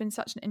this has been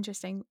such an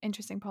interesting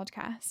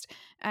podcast.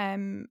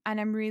 And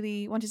I'm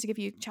really wanted to give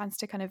you a chance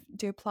to kind of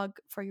do a plug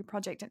for your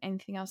project and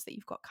anything else that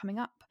you've got coming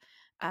up,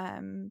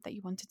 that you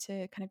wanted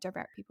to kind of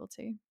divert people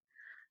to.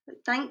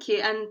 Thank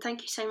you, and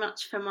thank you so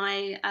much for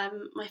my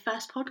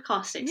first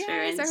podcast Yes, I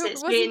experience. hope it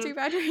It's wasn't been too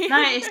bad for you.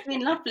 No, it's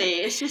been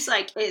lovely. It's just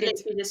like, it Good.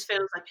 literally just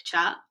feels like a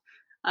chat.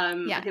 I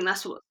Yeah, think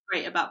that's what's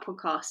great about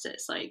podcasts.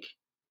 It's like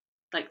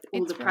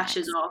all it's the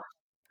pressure's relaxed off.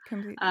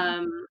 completely.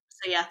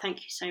 So yeah, thank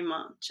you so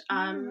much.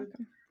 No, you're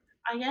welcome.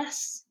 I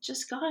guess,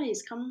 just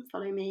guys, come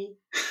follow me.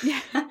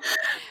 Yeah.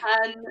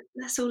 And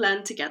let's all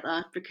learn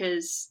together,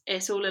 because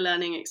it's all a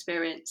learning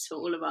experience for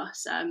all of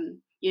us. I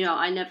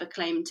never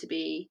claim to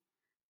be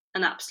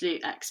an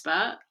absolute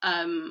expert.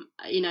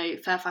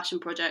 Fair Fashion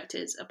Project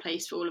is a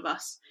place for all of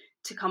us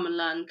to come and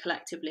learn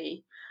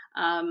collectively.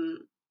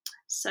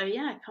 So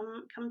yeah,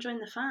 come join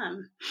the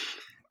fam.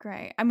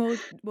 Great. And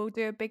we'll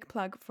do a big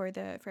plug for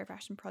the Fair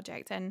Fashion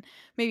Project. And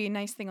maybe a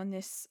nice thing on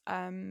this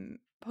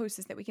post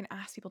is that we can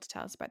ask people to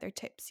tell us about their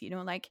tips,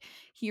 like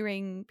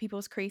hearing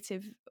people's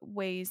creative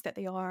ways that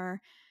they are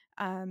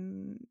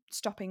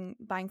stopping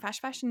buying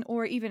fast fashion,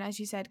 or even, as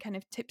you said, kind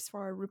of tips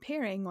for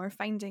repairing or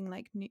finding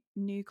like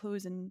new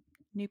clothes and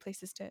new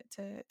places to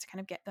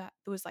kind of get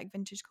those like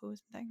vintage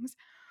clothes and things.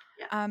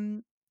 Yeah,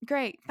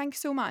 Great.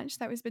 Thanks so much.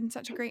 That has been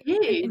such a thank great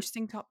and you.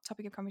 interesting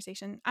topic of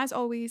conversation. As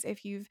always,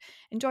 if you've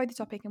enjoyed the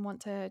topic and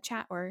want to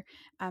chat or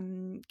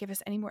give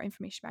us any more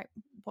information about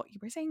what you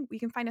were saying, we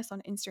can find us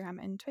on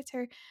Instagram and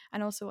Twitter,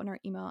 and also on our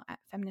email at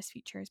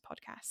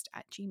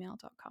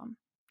feministfuturespodcast@gmail.com.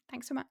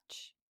 Thanks so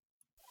much.